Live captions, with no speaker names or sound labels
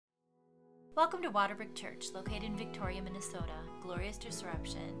Welcome to Waterbrick Church, located in Victoria, Minnesota. Glorious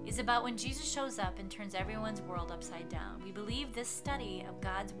Disruption is about when Jesus shows up and turns everyone's world upside down. We believe this study of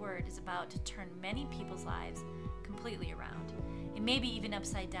God's Word is about to turn many people's lives completely around, and maybe even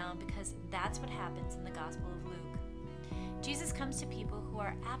upside down, because that's what happens in the Gospel of Luke. Jesus comes to people who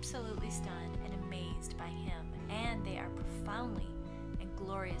are absolutely stunned and amazed by Him, and they are profoundly and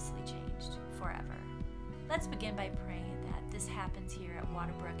gloriously changed forever. Let's begin by praying that this happens here at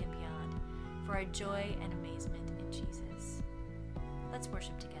Waterbrook and beyond, for our joy and amazement in Jesus. Let's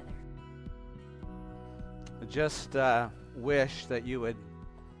worship together. I just wish that you would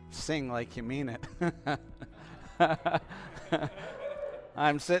sing like you mean it.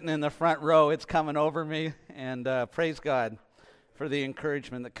 I'm sitting in the front row. It's coming over me, and praise God for the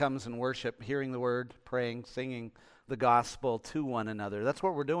encouragement that comes in worship, hearing the word, praying, singing the gospel to one another. That's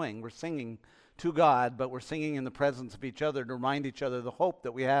what we're doing. We're singing to God, but we're singing in the presence of each other to remind each other the hope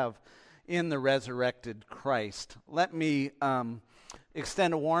that we have in the resurrected Christ. Let me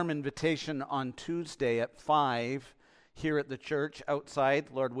extend a warm invitation on Tuesday at 5 here at the church outside.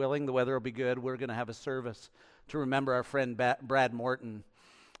 Lord willing, the weather will be good. We're going to have a service to remember our friend Brad Morton.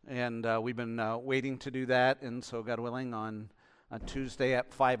 And we've been waiting to do that. And so, God willing, on Tuesday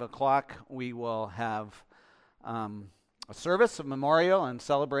at 5 o'clock, we will have a service of memorial and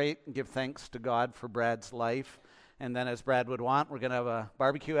celebrate and give thanks to God for Brad's life. And then, as Brad would want, we're going to have a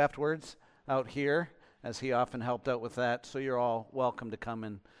barbecue afterwards out here, as he often helped out with that. So you're all welcome to come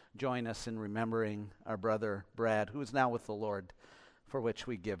and join us in remembering our brother Brad, who is now with the Lord, for which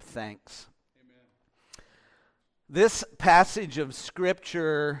we give thanks. Amen. This passage of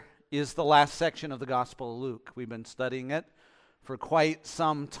Scripture is the last section of the Gospel of Luke. We've been studying it for quite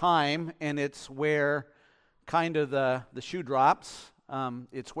some time, and it's where kind of the shoe drops.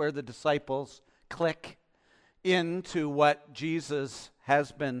 It's where the disciples click into what Jesus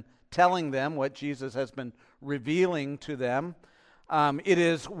has been telling them, what Jesus has been revealing to them. It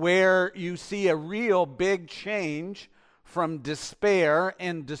is where you see a real big change from despair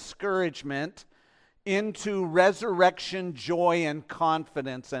and discouragement into resurrection, joy, and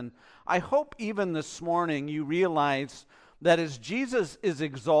confidence. And I hope even this morning you realize that as Jesus is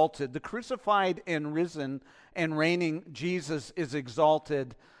exalted, the crucified and risen and reigning Jesus is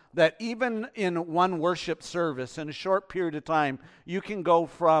exalted, that even in one worship service, in a short period of time, you can go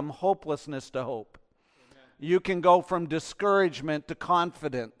from hopelessness to hope. Amen. You can go from discouragement to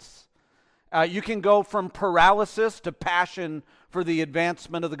confidence. You can go from paralysis to passion for the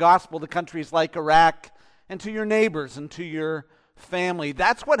advancement of the gospel to countries like Iraq, and to your neighbors and to your family.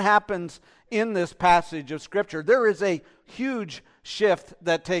 That's what happens in this passage of Scripture. There is a huge shift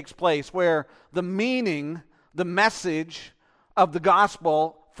that takes place where the meaning, the message of the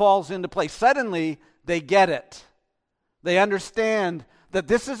gospel falls into place. Suddenly, they get it. They understand that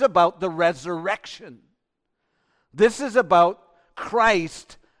this is about the resurrection. This is about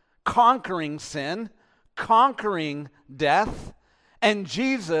Christ conquering sin, conquering death, and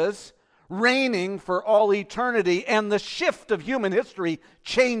Jesus reigning for all eternity, and the shift of human history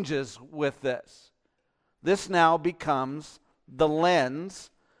changes with this. This now becomes the lens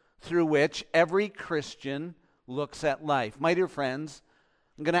through which every Christian looks at life. My dear friends,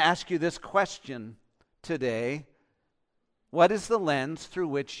 I'm going to ask you this question today. What is the lens through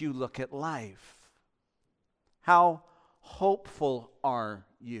which you look at life? How hopeful are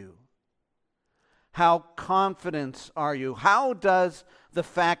you? How confident are you? How does the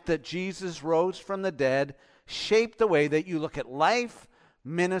fact that Jesus rose from the dead shape the way that you look at life,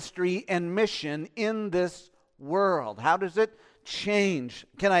 ministry, and mission in this world? How does it change?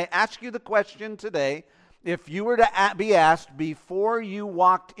 Can I ask you the question today? If you were to be asked before you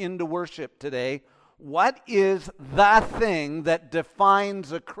walked into worship today, what is the thing that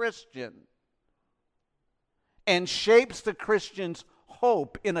defines a Christian and shapes the Christian's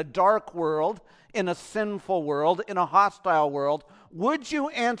hope in a dark world, in a sinful world, in a hostile world? Would you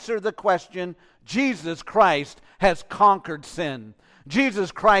answer the question, Jesus Christ has conquered sin?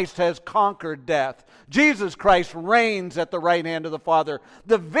 Jesus Christ has conquered death. Jesus Christ reigns at the right hand of the Father.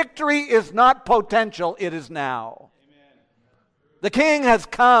 The victory is not potential, it is now. Amen. The King has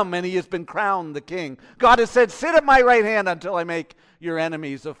come and he has been crowned the King. God has said, sit at my right hand until I make your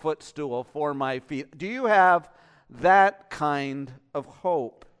enemies a footstool for my feet. Do you have that kind of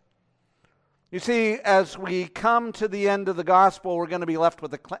hope? You see, as we come to the end of the gospel, we're going to be left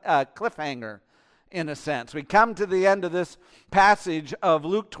with a cliffhanger. In a sense, we come to the end of this passage of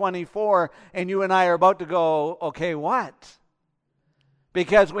Luke 24, and you and I are about to go, okay, what?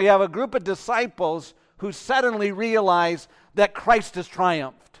 Because we have a group of disciples who suddenly realize that Christ has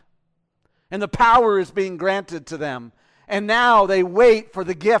triumphed, and the power is being granted to them, And now they wait for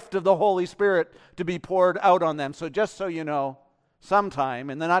the gift of the Holy Spirit to be poured out on them. So just so you know,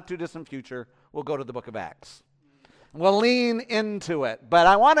 sometime in the not too distant future, we'll go to the book of Acts. We'll lean into it. But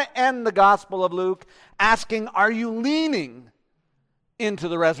I want to end the Gospel of Luke asking, are you leaning into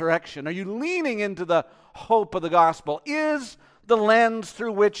the resurrection? Are you leaning into the hope of the gospel? Is the lens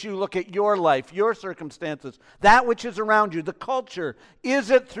through which you look at your life, your circumstances, that which is around you, the culture,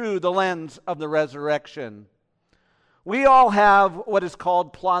 is it through the lens of the resurrection? We all have what is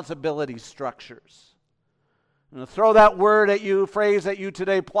called plausibility structures. I'm going to throw that word at you, phrase at you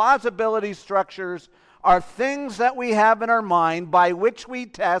today. Plausibility structures are things that we have in our mind by which we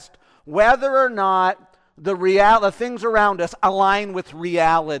test whether or not the things around us align with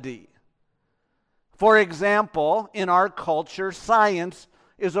reality. For example, in our culture, science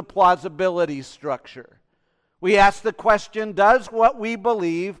is a plausibility structure. We ask the question, does what we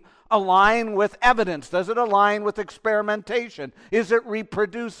believe align with evidence? Does it align with experimentation? Is it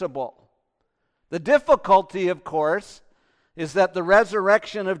reproducible? The difficulty, of course, is that the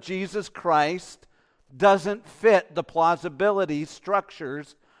resurrection of Jesus Christ doesn't fit the plausibility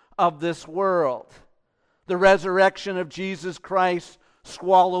structures of this world. The resurrection of Jesus Christ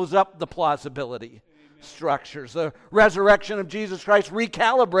swallows up the plausibility structures. The resurrection of Jesus Christ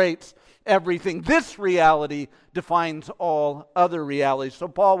recalibrates everything. This reality defines all other realities. So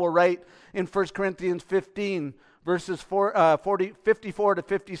Paul will write in 1 Corinthians 15, verses 54 to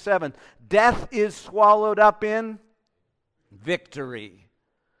 57, death is swallowed up in victory.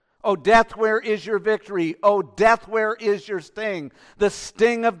 O death, where is your victory? O death, where is your sting? The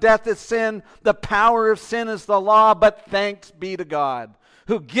sting of death is sin. The power of sin is the law. But thanks be to God,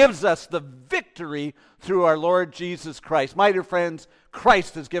 who gives us the victory through our Lord Jesus Christ. My dear friends,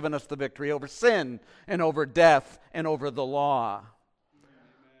 Christ has given us the victory over sin and over death and over the law.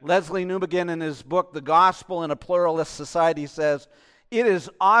 Leslie Newbegin, in his book, The Gospel in a Pluralist Society, says, it is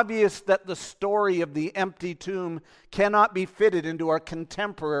obvious that the story of the empty tomb cannot be fitted into our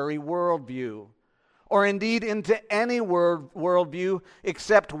contemporary worldview, or indeed into any worldview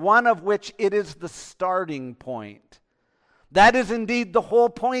except one of which it is the starting point. That is indeed the whole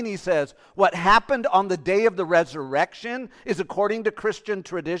point, he says. What happened on the day of the resurrection is, according to Christian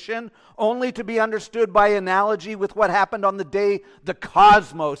tradition, only to be understood by analogy with what happened on the day the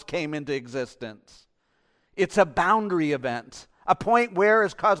cosmos came into existence. It's a boundary event. A point where,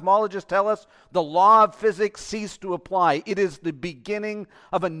 as cosmologists tell us, the law of physics ceased to apply. It is the beginning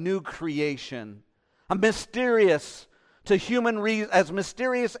of a new creation. As mysterious as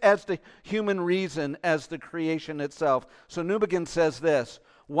the human reason as the creation itself. So Newbegin says this,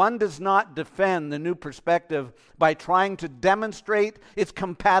 one does not defend the new perspective by trying to demonstrate its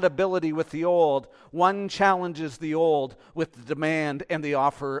compatibility with the old. One challenges the old with the demand and the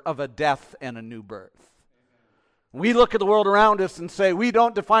offer of a death and a new birth. We look at the world around us and say, we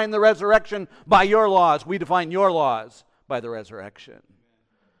don't define the resurrection by your laws. We define your laws by the resurrection.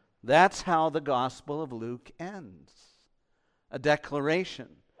 That's how the Gospel of Luke ends. A declaration,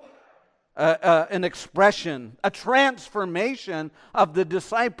 an expression, a transformation of the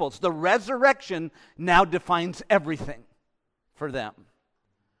disciples. The resurrection now defines everything for them.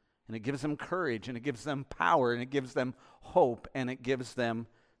 And it gives them courage, and it gives them power, and it gives them hope, and it gives them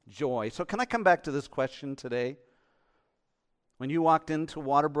joy. So can I come back to this question today? When you walked into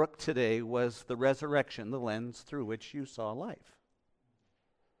Waterbrook today, was the resurrection the lens through which you saw life?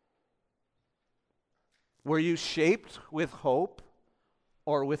 Were you shaped with hope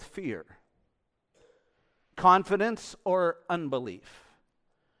or with fear? Confidence or unbelief?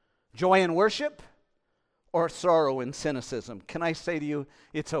 Joy in worship or sorrow and cynicism? Can I say to you,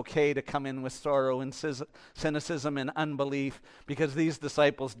 it's okay to come in with sorrow and cynicism and unbelief, because these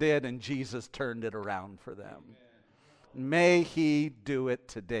disciples did, and Jesus turned it around for them. Amen. May He do it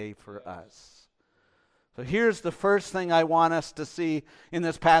today for us. So here's the first thing I want us to see in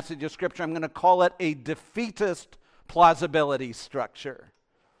this passage of Scripture. I'm going to call it a defeatist plausibility structure.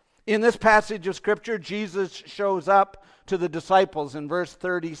 In this passage of Scripture, Jesus shows up to the disciples in verse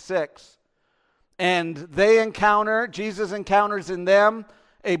 36. And Jesus encounters in them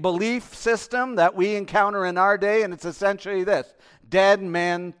a belief system that we encounter in our day, and it's essentially this: dead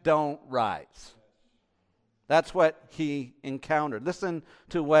men don't rise. That's what he encountered. Listen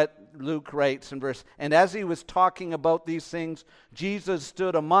to what Luke writes in verse, and as he was talking about these things, Jesus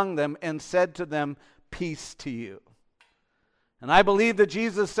stood among them and said to them, peace to you. And I believe that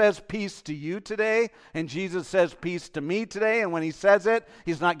Jesus says peace to you today, and Jesus says peace to me today, and when he says it,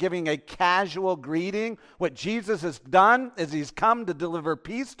 he's not giving a casual greeting. What Jesus has done is he's come to deliver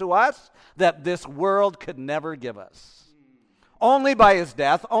peace to us that this world could never give us. only by his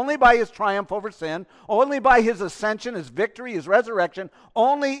death, only by his triumph over sin, only by his ascension, his victory, his resurrection,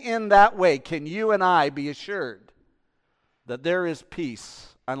 only in that way can you and I be assured that there is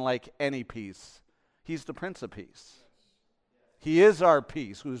peace unlike any peace. He's the Prince of Peace. He is our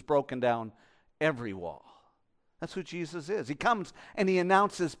peace who's broken down every wall. That's who Jesus is. He comes and he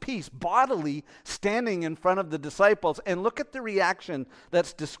announces peace bodily standing in front of the disciples. And look at the reaction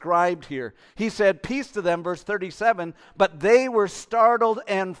that's described here. He said, peace to them, verse 37, but they were startled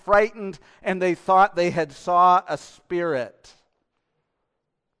and frightened, and they thought they had saw a spirit.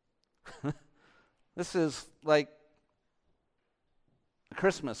 This is like a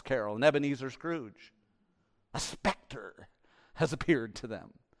Christmas carol in Ebenezer Scrooge. A specter has appeared to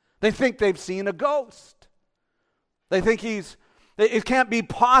them. They think they've seen a ghost. They think it can't be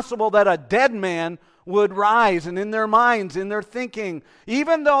possible that a dead man would rise, and in their minds, in their thinking,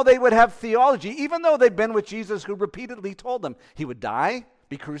 even though they would have theology, even though they've been with Jesus who repeatedly told them he would die,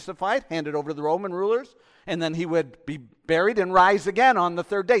 be crucified, handed over to the Roman rulers, and then he would be buried and rise again on the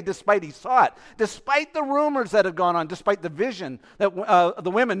third day, despite he saw it, despite the rumors that had gone on, despite the vision that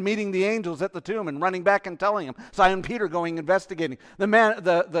the women meeting the angels at the tomb and running back and telling them, Simon Peter going investigating,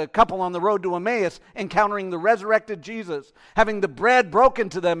 the couple on the road to Emmaus encountering the resurrected Jesus, having the bread broken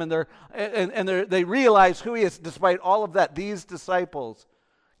to them, and they realize who he is. Despite all of that, these disciples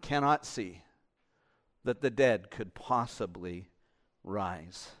cannot see that the dead could possibly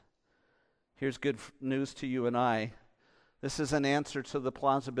rise. Here's good news to you and I. This is an answer to the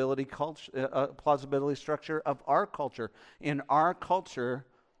plausibility structure of our culture. In our culture,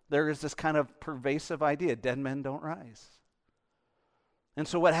 there is this kind of pervasive idea, dead men don't rise. And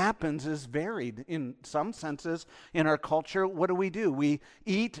so what happens is varied in some senses. In our culture, what do? We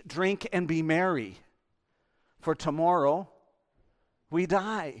eat, drink, and be merry. For tomorrow, we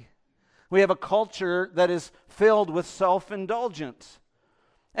die. We have a culture that is filled with self-indulgence.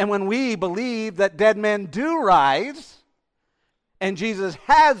 And when we believe that dead men do rise, and Jesus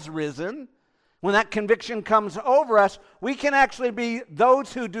has risen, when that conviction comes over us, we can actually be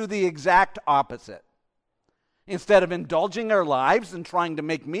those who do the exact opposite. Instead of indulging our lives and trying to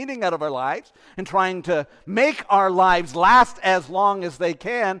make meaning out of our lives and trying to make our lives last as long as they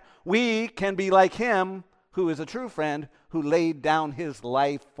can, we can be like him who is a true friend who laid down his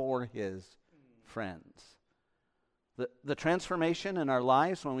life for his friends. The transformation in our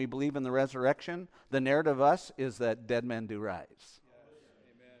lives when we believe in the resurrection, the narrative of us is that dead men do rise. Yes.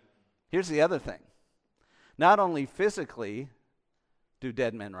 Here's the other thing. Not only physically do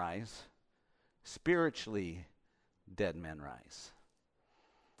dead men rise, spiritually dead men rise.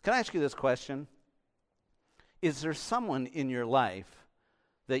 Can I ask you this question? Is there someone in your life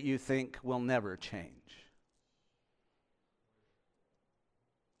that you think will never change?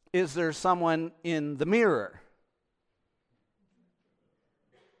 Is there someone in the mirror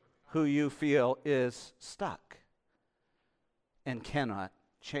who you feel is stuck and cannot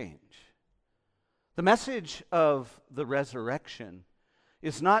change? The message of the resurrection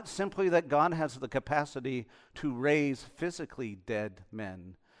is not simply that God has the capacity to raise physically dead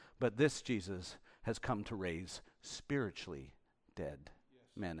men, but this Jesus has come to raise spiritually dead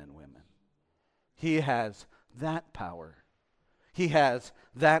men and women. He has that power. He has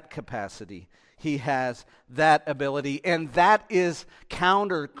that capacity. He has that ability, and that is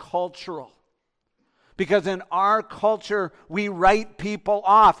countercultural. Because in our culture, we write people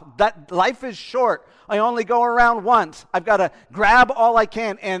off. That life is short. I only go around once. I've got to grab all I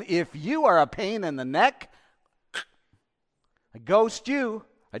can. And if you are a pain in the neck, I ghost you.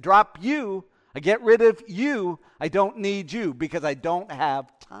 I drop you. I get rid of you. I don't need you because I don't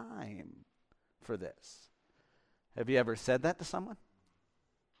have time for this. Have you ever said that to someone?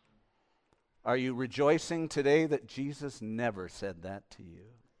 Are you rejoicing today that Jesus never said that to you?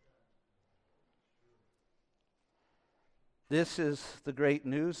 This is the great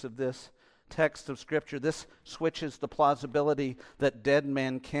news of this text of Scripture. This switches the plausibility that dead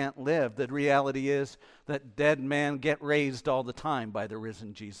men can't live. The reality is that dead men get raised all the time by the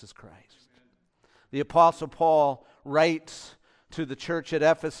risen Jesus Christ. Amen. The Apostle Paul writes to the church at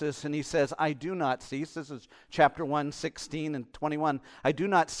Ephesus, and he says, I do not cease, this is chapter 1, 16 and 21, I do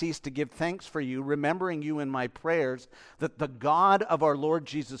not cease to give thanks for you, remembering you in my prayers, that the God of our Lord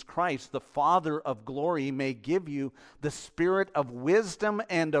Jesus Christ, the Father of glory, may give you the spirit of wisdom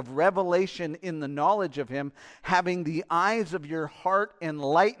and of revelation in the knowledge of him, having the eyes of your heart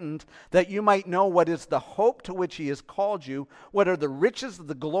enlightened, that you might know what is the hope to which he has called you, what are the riches of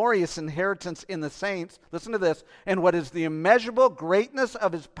the glorious inheritance in the saints, listen to this, and what is the immeasurable incredible greatness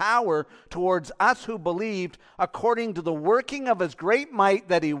of his power towards us who believed, according to the working of his great might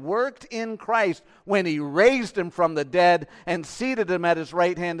that he worked in Christ when he raised him from the dead and seated him at his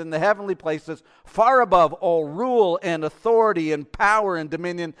right hand in the heavenly places, far above all rule and authority and power and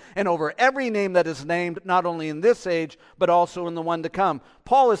dominion, and over every name that is named, not only in this age, but also in the one to come.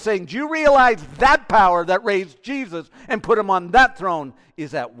 Paul is saying, do you realize that power that raised Jesus and put him on that throne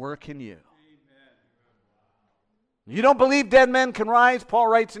is at work in you? You don't believe dead men can rise? Paul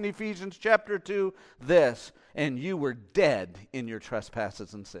writes in Ephesians chapter 2 this, and you were dead in your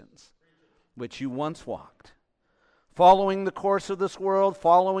trespasses and sins, which you once walked, following the course of this world,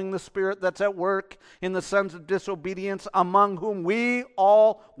 following the spirit that's at work in the sons of disobedience, among whom we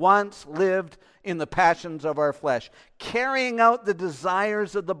all once lived in the passions of our flesh, carrying out the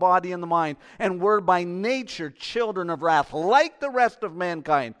desires of the body and the mind, and were by nature children of wrath, like the rest of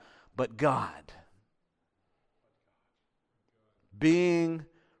mankind. But God, being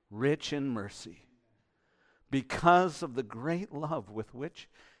rich in mercy, because of the great love with which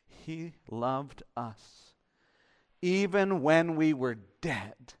he loved us, even when we were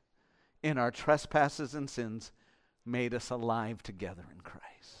dead in our trespasses and sins, made us alive together in Christ.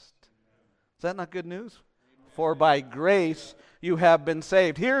 Is that not good news? For by grace you have been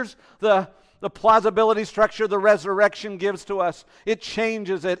saved. Here's the plausibility structure the resurrection gives to us. It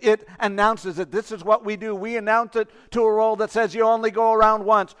changes it. It announces it. This is what we do. We announce it to a world that says you only go around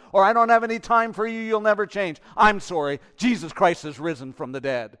once, or I don't have any time for you, you'll never change. I'm sorry. Jesus Christ has risen from the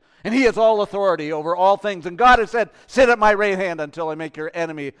dead, and he has all authority over all things. And God has said, sit at my right hand until I make your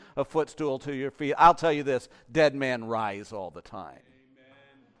enemy a footstool to your feet. I'll tell you this, dead men rise all the time.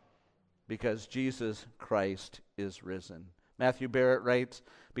 Amen. Because Jesus Christ is risen. Matthew Barrett writes,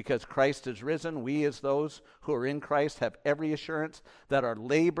 because Christ is risen, we as those who are in Christ have every assurance that our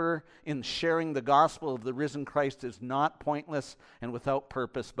labor in sharing the gospel of the risen Christ is not pointless and without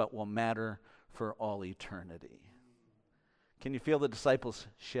purpose, but will matter for all eternity. Can you feel the disciples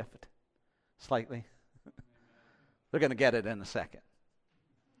shift slightly? They're going to get it in a second.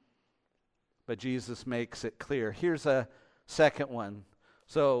 But Jesus makes it clear. Here's a second one.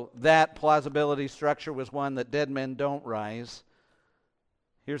 So that plausibility structure was one that dead men don't rise.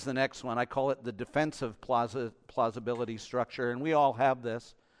 Here's the next one. I call it the defensive plausibility structure, and we all have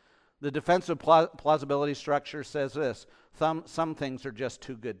this. The defensive plausibility structure says this: some things are just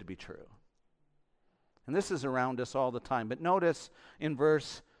too good to be true. And this is around us all the time. But notice in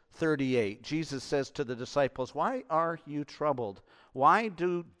verse 38, Jesus says to the disciples, why are you troubled? Why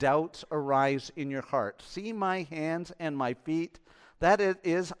do doubts arise in your heart? See my hands and my feet, that it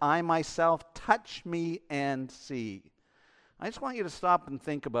is I myself. Touch me and see. I just want you to stop and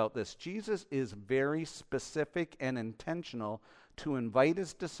think about this. Jesus is very specific and intentional to invite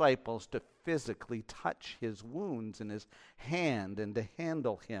his disciples to physically touch his wounds in his hand and to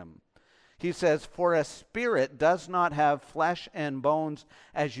handle him. He says, for a spirit does not have flesh and bones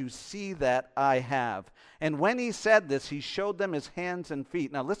as you see that I have. And when he said this, he showed them his hands and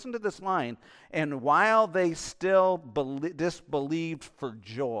feet. Now listen to this line. And while they still disbelieved for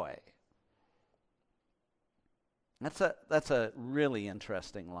joy. That's a really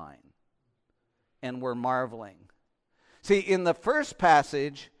interesting line. And we're marveling. See, in the first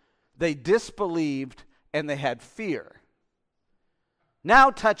passage, they disbelieved and they had fear.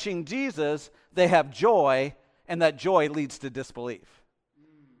 Now, touching Jesus, they have joy, and that joy leads to disbelief.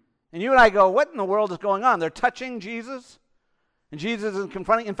 And you and I go, what in the world is going on? They're touching Jesus, and Jesus is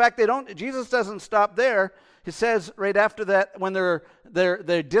confronting. In fact, Jesus doesn't stop there. He says right after that, when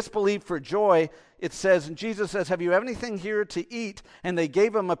they're disbelieved for joy, it says, and Jesus says, have you anything here to eat? And they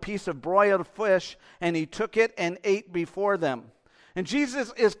gave him a piece of broiled fish, and he took it and ate before them. And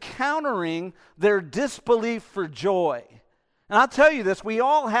Jesus is countering their disbelief for joy. And I'll tell you this, we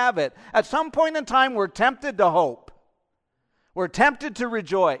all have it. At some point in time, we're tempted to hope. We're tempted to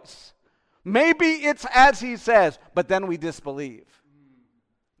rejoice. Maybe it's as he says, but then we disbelieve.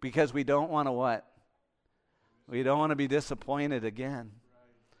 Because we don't want to what? We don't want to be disappointed again.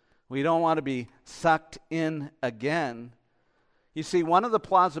 We don't want to be sucked in again. You see, one of the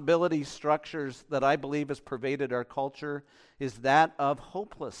plausibility structures that I believe has pervaded our culture is that of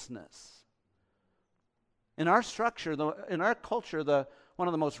hopelessness. In our structure, in our culture, one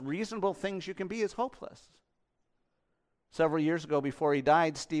of the most reasonable things you can be is hopeless. Several years ago, before he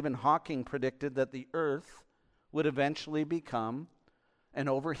died, Stephen Hawking predicted that the Earth would eventually become an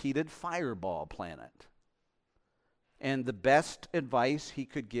overheated fireball planet. And the best advice he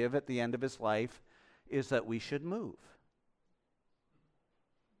could give at the end of his life is that we should move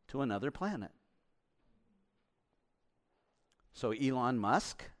to another planet. So Elon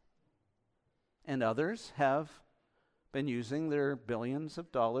Musk and others have been using their billions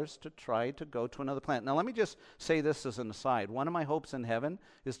of dollars to try to go to another planet. Now, let me just say this as an aside. One of my hopes in heaven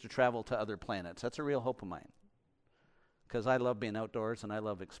is to travel to other planets. That's a real hope of mine, because I love being outdoors and I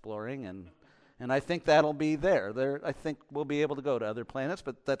love exploring, and I think that'll be there. I think we'll be able to go to other planets,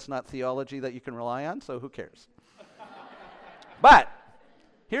 but that's not theology that you can rely on, so who cares? But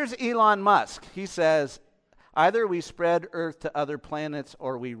here's Elon Musk. He says, either we spread Earth to other planets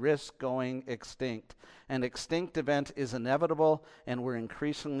or we risk going extinct. An extinct event is inevitable, and we're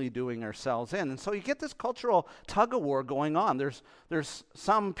increasingly doing ourselves in. And so you get this cultural tug-of-war going on. There's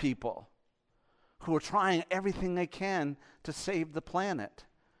some people who are trying everything they can to save the planet.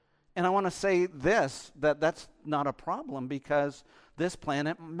 And I want to say this, that's not a problem, because this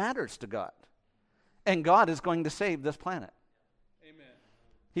planet matters to God. And God is going to save this planet. Amen.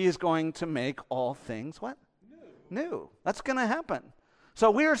 He is going to make all things what? New. That's going to happen. So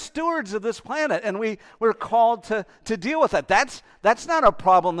we are stewards of this planet, and we're called to deal with it. That's not a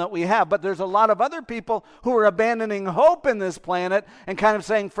problem that we have, but there's a lot of other people who are abandoning hope in this planet and kind of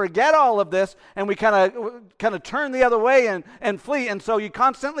saying, forget all of this, and we kind of turn the other way and flee. And so you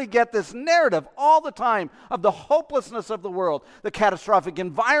constantly get this narrative all the time of the hopelessness of the world, the catastrophic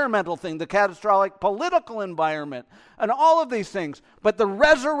environmental thing, the catastrophic political environment, and all of these things. But the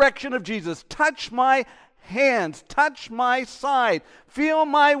resurrection of Jesus, touch my hands, touch my side, feel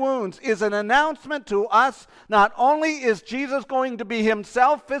my wounds, is an announcement to us. Not only is Jesus going to be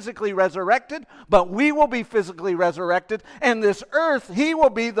himself physically resurrected, but we will be physically resurrected, and this earth, he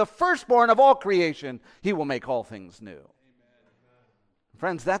will be the firstborn of all creation. He will make all things new. Amen.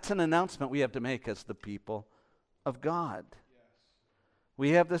 Friends, that's an announcement we have to make as the people of God. Yes.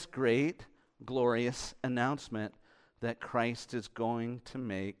 We have this great, glorious announcement that Christ is going to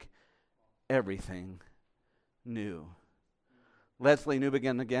make everything new. Leslie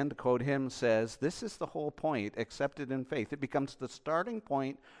Newbegin, again, to quote him, says, this is the whole point, accepted in faith. It becomes the starting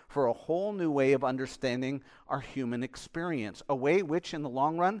point for a whole new way of understanding our human experience, a way which, in the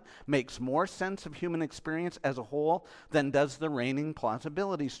long run, makes more sense of human experience as a whole than does the reigning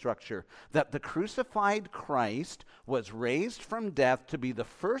plausibility structure. That the crucified Christ was raised from death to be the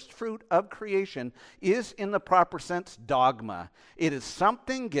first fruit of creation is, in the proper sense, dogma. It is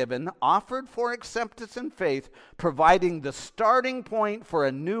something given, offered for acceptance in faith, providing the starting point for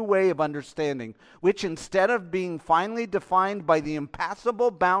a new way of understanding, which, instead of being finally defined by the impassable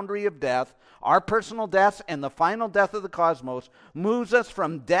boundary of death, our personal deaths and the final death of the cosmos, moves us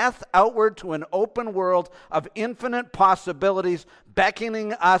from death outward to an open world of infinite possibilities,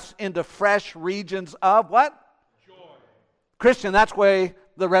 beckoning us into fresh regions of what? Joy. Christian, that's why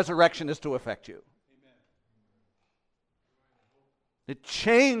the resurrection is to affect you. Amen. It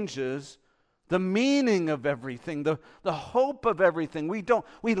changes the meaning of everything, the hope of everything.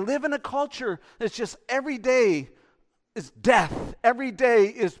 We live in a culture that's just every day is death. Every day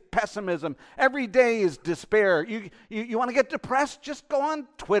is pessimism. Every day is despair. You want to get depressed? Just go on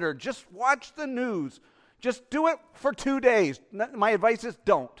Twitter. Just watch the news. Just do it for 2 days. My advice is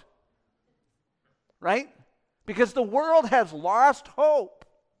don't. Right? Because the world has lost hope.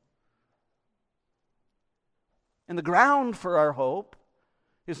 And the ground for our hope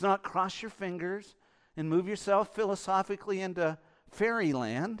is not cross your fingers and move yourself philosophically into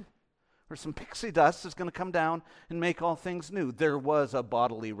fairyland where some pixie dust is going to come down and make all things new. There was a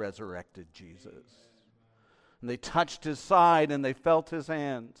bodily resurrected Jesus. And they touched his side and they felt his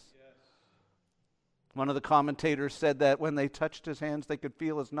hands. One of the commentators said that when they touched his hands, they could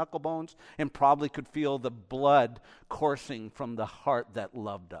feel his knuckle bones and probably could feel the blood coursing from the heart that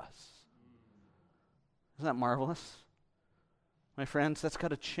loved us. Isn't that marvelous? My friends, that's got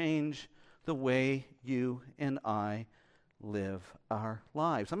to change the way you and I live our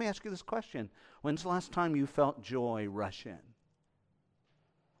lives. Let me ask you this question. When's the last time you felt joy rush in?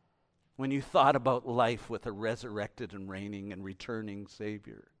 When you thought about life with a resurrected and reigning and returning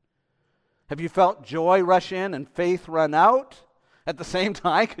Savior? Have you felt joy rush in and faith run out at the same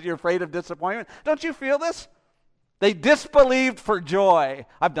time because you're afraid of disappointment? Don't you feel this? They disbelieved for joy.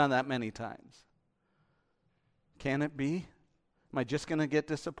 I've done that many times. Can it be? Am I just going to get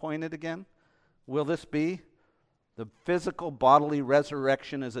disappointed again? Will this be? The physical bodily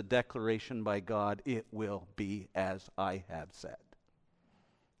resurrection is a declaration by God. It will be as I have said.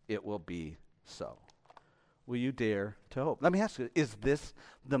 It will be so. Will you dare to hope? Let me ask you, is this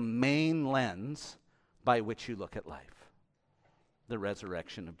the main lens by which you look at life? The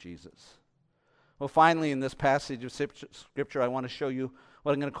resurrection of Jesus. Well, finally, in this passage of Scripture, I want to show you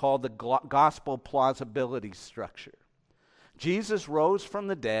what I'm going to call the gospel plausibility structure. Jesus rose from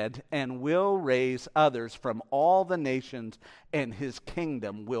the dead and will raise others from all the nations, and his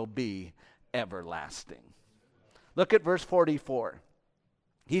kingdom will be everlasting. Look at verse 44.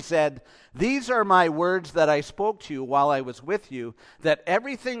 He said, "These are my words that I spoke to you while I was with you, that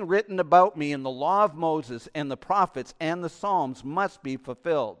everything written about me in the law of Moses and the prophets and the Psalms must be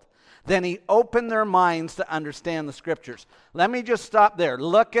fulfilled." Then he opened their minds to understand the scriptures. Let me just stop there.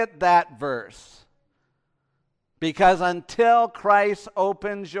 Look at that verse. Because until Christ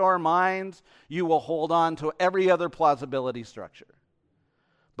opens your minds, you will hold on to every other plausibility structure.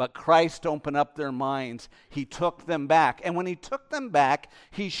 But Christ opened up their minds. He took them back. And when he took them back,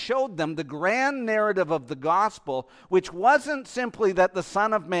 he showed them the grand narrative of the gospel, which wasn't simply that the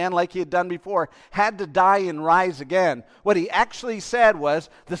Son of Man, like he had done before, had to die and rise again. What he actually said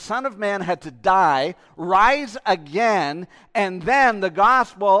was the Son of Man had to die, rise again, and then the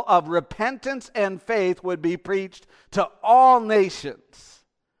gospel of repentance and faith would be preached to all nations,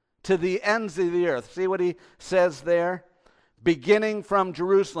 to the ends of the earth. See what he says there? Beginning from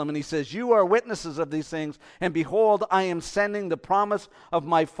Jerusalem. And he says, "You are witnesses of these things, and behold, I am sending the promise of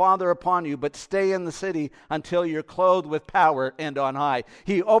my Father upon you, but stay in the city until you're clothed with power and on high."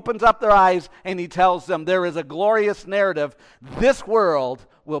 He opens up their eyes and he tells them there is a glorious narrative. This world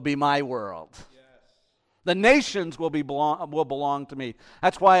will be my world. Yes. The nations will belong to me.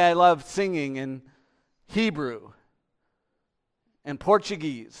 That's why I love singing in Hebrew and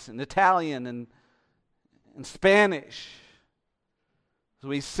Portuguese and Italian and Spanish. As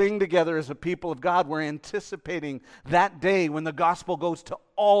we sing together as a people of God, we're anticipating that day when the gospel goes to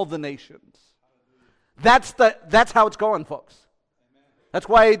all the nations. That's how it's going, folks. That's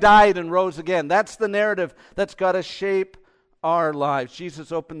why he died and rose again. That's the narrative that's got to shape our lives.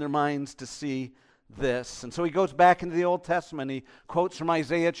 Jesus opened their minds to see this. And so he goes back into the Old Testament. He quotes from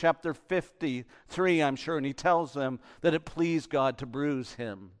Isaiah chapter 53, I'm sure, and he tells them that it pleased God to bruise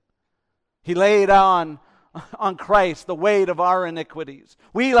him. He laid on Christ the weight of our iniquities.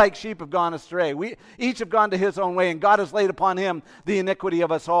 We like sheep have gone astray. We each have gone to his own way, and God has laid upon him the iniquity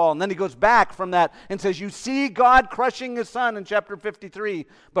of us all. And then he goes back from that and says, you see God crushing his son in chapter 53,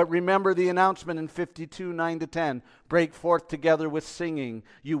 but remember the announcement in 52, 9-10. Break forth together with singing,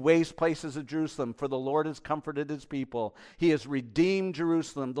 you waste places of Jerusalem, for the Lord has comforted his people. He has redeemed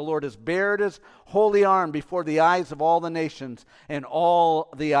Jerusalem. The Lord has bared his holy arm before the eyes of all the nations, and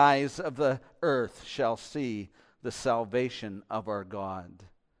all the eyes of the earth shall see the salvation of our God.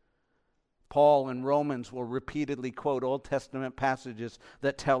 Paul in Romans will repeatedly quote Old Testament passages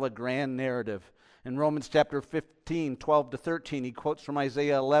that tell a grand narrative. In Romans chapter 15, 12-13, he quotes from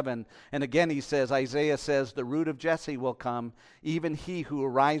Isaiah 11. And again he says, Isaiah says, the root of Jesse will come, even he who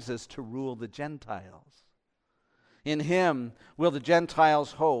arises to rule the Gentiles. In him will the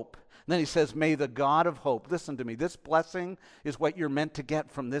Gentiles hope. And then he says, may the God of hope, listen to me, this blessing is what you're meant to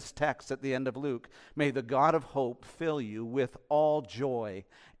get from this text at the end of Luke. May the God of hope fill you with all joy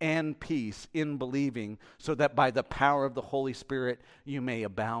and peace in believing, so that by the power of the Holy Spirit you may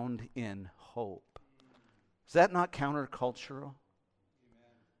abound in hope. Is that not countercultural?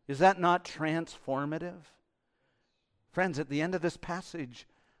 Is that not transformative? Friends, at the end of this passage,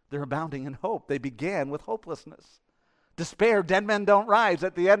 they're abounding in hope. They began with hopelessness. Despair, dead men don't rise.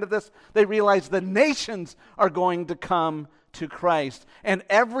 At the end of this, they realize the nations are going to come to Christ. And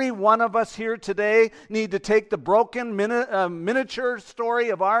every one of us here today need to take the broken miniature story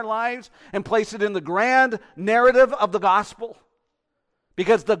of our lives and place it in the grand narrative of the gospel.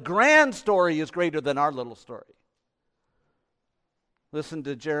 Because the grand story is greater than our little story. Listen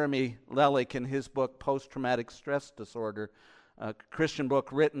to Jeremy Lelick in his book, Post-Traumatic Stress Disorder, a Christian book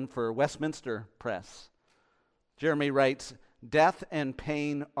written for Westminster Press. Jeremy writes, death and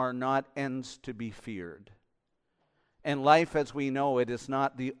pain are not ends to be feared. And life as we know it is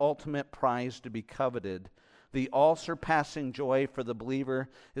not the ultimate prize to be coveted. The all-surpassing joy for the believer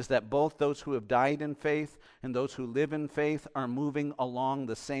is that both those who have died in faith and those who live in faith are moving along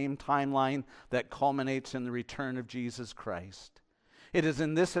the same timeline that culminates in the return of Jesus Christ. It is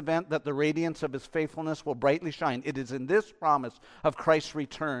in this event that the radiance of his faithfulness will brightly shine. It is in this promise of Christ's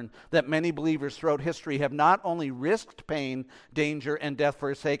return that many believers throughout history have not only risked pain, danger, and death for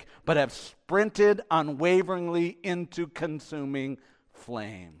his sake, but have sprinted unwaveringly into consuming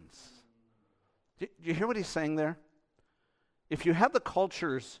flames. Do you hear what he's saying there? If you have the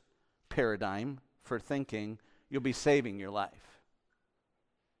culture's paradigm for thinking, you'll be saving your life.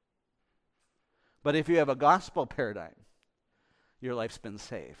 But if you have a gospel paradigm, your life's been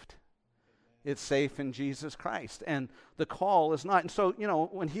saved. It's safe in Jesus Christ. And the call is not. And so,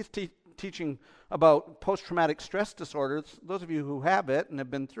 when he's teaching about post-traumatic stress disorders, those of you who have it and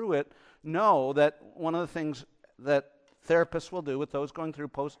have been through it know that one of the things that therapists will do with those going through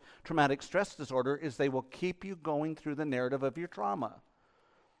post-traumatic stress disorder is they will keep you going through the narrative of your trauma.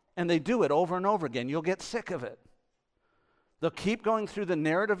 And they do it over and over again. You'll get sick of it. They'll keep going through the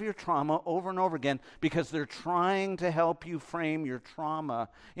narrative of your trauma over and over again because they're trying to help you frame your trauma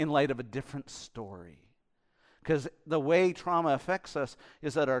in light of a different story. Because the way trauma affects us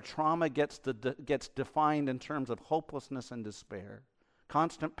is that our trauma gets defined in terms of hopelessness and despair,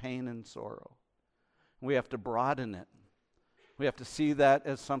 constant pain and sorrow. We have to broaden it. We have to see that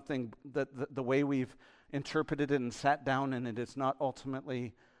as something that the way we've interpreted it and sat down in it is not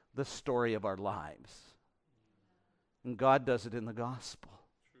ultimately the story of our lives. And God does it in the gospel.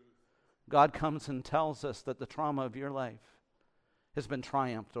 God comes and tells us that the trauma of your life has been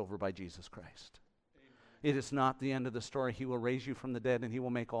triumphed over by Jesus Christ. It is not the end of the story. He will raise you from the dead and he will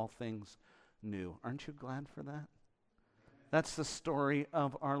make all things new. Aren't you glad for that? That's the story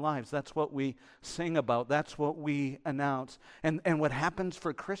of our lives. That's what we sing about. That's what we announce. And what happens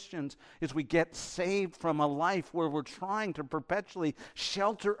for Christians is we get saved from a life where we're trying to perpetually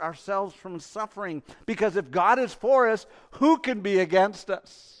shelter ourselves from suffering. Because if God is for us, who can be against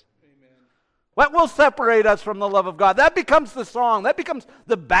us? What will separate us from the love of God? That becomes the song. That becomes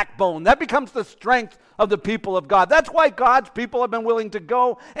the backbone. That becomes the strength of the people of God. That's why God's people have been willing to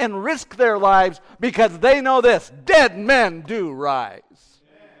go and risk their lives, because they know this: dead men do rise.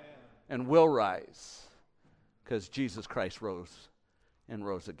 And will rise, because Jesus Christ rose and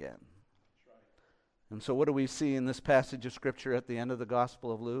rose again. And so what do we see in this passage of Scripture at the end of the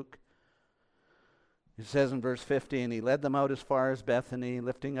Gospel of Luke? It says in verse 50, and he led them out as far as Bethany.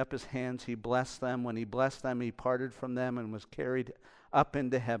 Lifting up his hands, he blessed them. When he blessed them, he parted from them and was carried up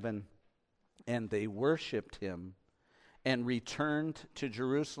into heaven. And they worshipped him and returned to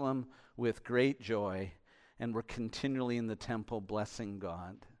Jerusalem with great joy and were continually in the temple blessing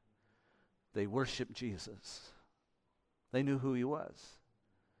God. They worshiped Jesus. They knew who he was.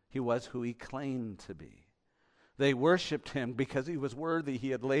 He was who he claimed to be. They worshiped him because he was worthy. He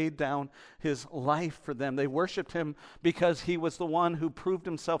had laid down his life for them. They worshiped him because he was the one who proved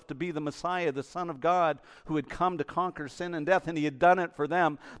himself to be the Messiah, the Son of God, who had come to conquer sin and death, and he had done it for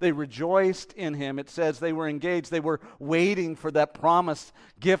them. They rejoiced in him. It says they were engaged. They were waiting for that promised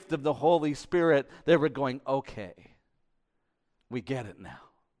gift of the Holy Spirit. They were going, okay, we get it now.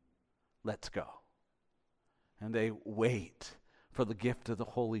 Let's go. And they wait for the gift of the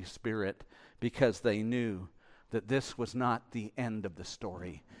Holy Spirit because they knew that this was not the end of the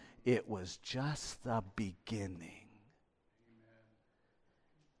story. It was just the beginning.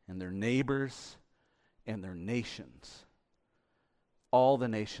 And their neighbors and their nations, all the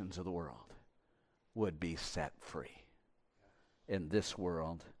nations of the world, would be set free. And this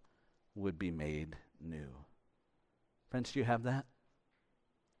world would be made new. Friends, do you have that?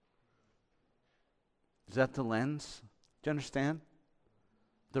 Is that the lens? Do you understand?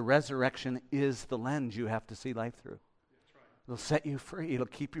 The resurrection is the lens you have to see life through. It'll set you free. It'll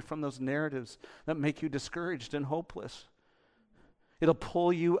keep you from those narratives that make you discouraged and hopeless. It'll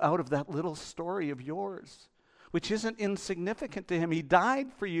pull you out of that little story of yours, which isn't insignificant to him. He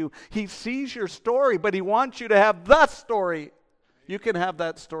died for you. He sees your story, but he wants you to have the story. You can have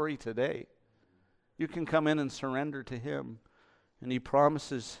that story today. You can come in and surrender to him, and he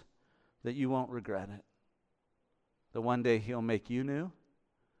promises that you won't regret it. That one day he'll make you new.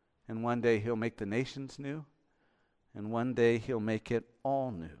 And one day he'll make the nations new. And one day he'll make it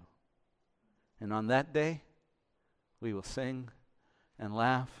all new. And on that day, we will sing and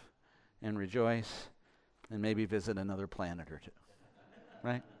laugh and rejoice and maybe visit another planet or two.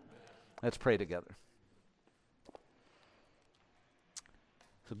 Right? Let's pray together.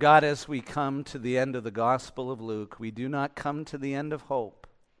 So God, as we come to the end of the Gospel of Luke, we do not come to the end of hope,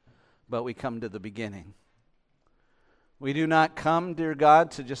 but we come to the beginning. We do not come, dear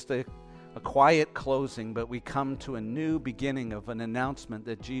God, to just a quiet closing, but we come to a new beginning of an announcement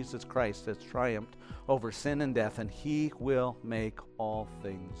that Jesus Christ has triumphed over sin and death, and he will make all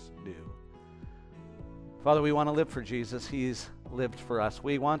things new. Father, we want to live for Jesus. He's lived for us.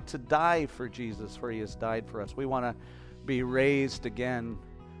 We want to die for Jesus, for he has died for us. We want to be raised again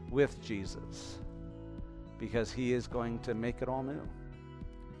with Jesus because he is going to make it all new.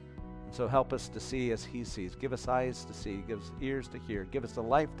 So help us to see as he sees. Give us eyes to see. Give us ears to hear. Give us a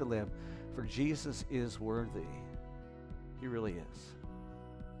life to live. For Jesus is worthy. He really is.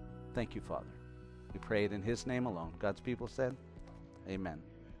 Thank you, Father. We pray it in his name alone. God's people said, amen.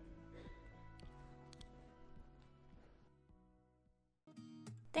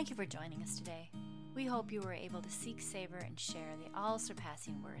 Thank you for joining us today. We hope you were able to seek, savor, and share the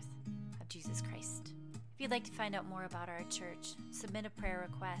all-surpassing worth of Jesus Christ. If you'd like to find out more about our church, submit a prayer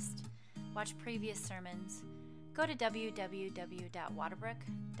request, watch previous sermons, go to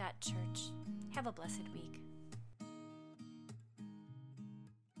www.waterbrook.church. Have a blessed week.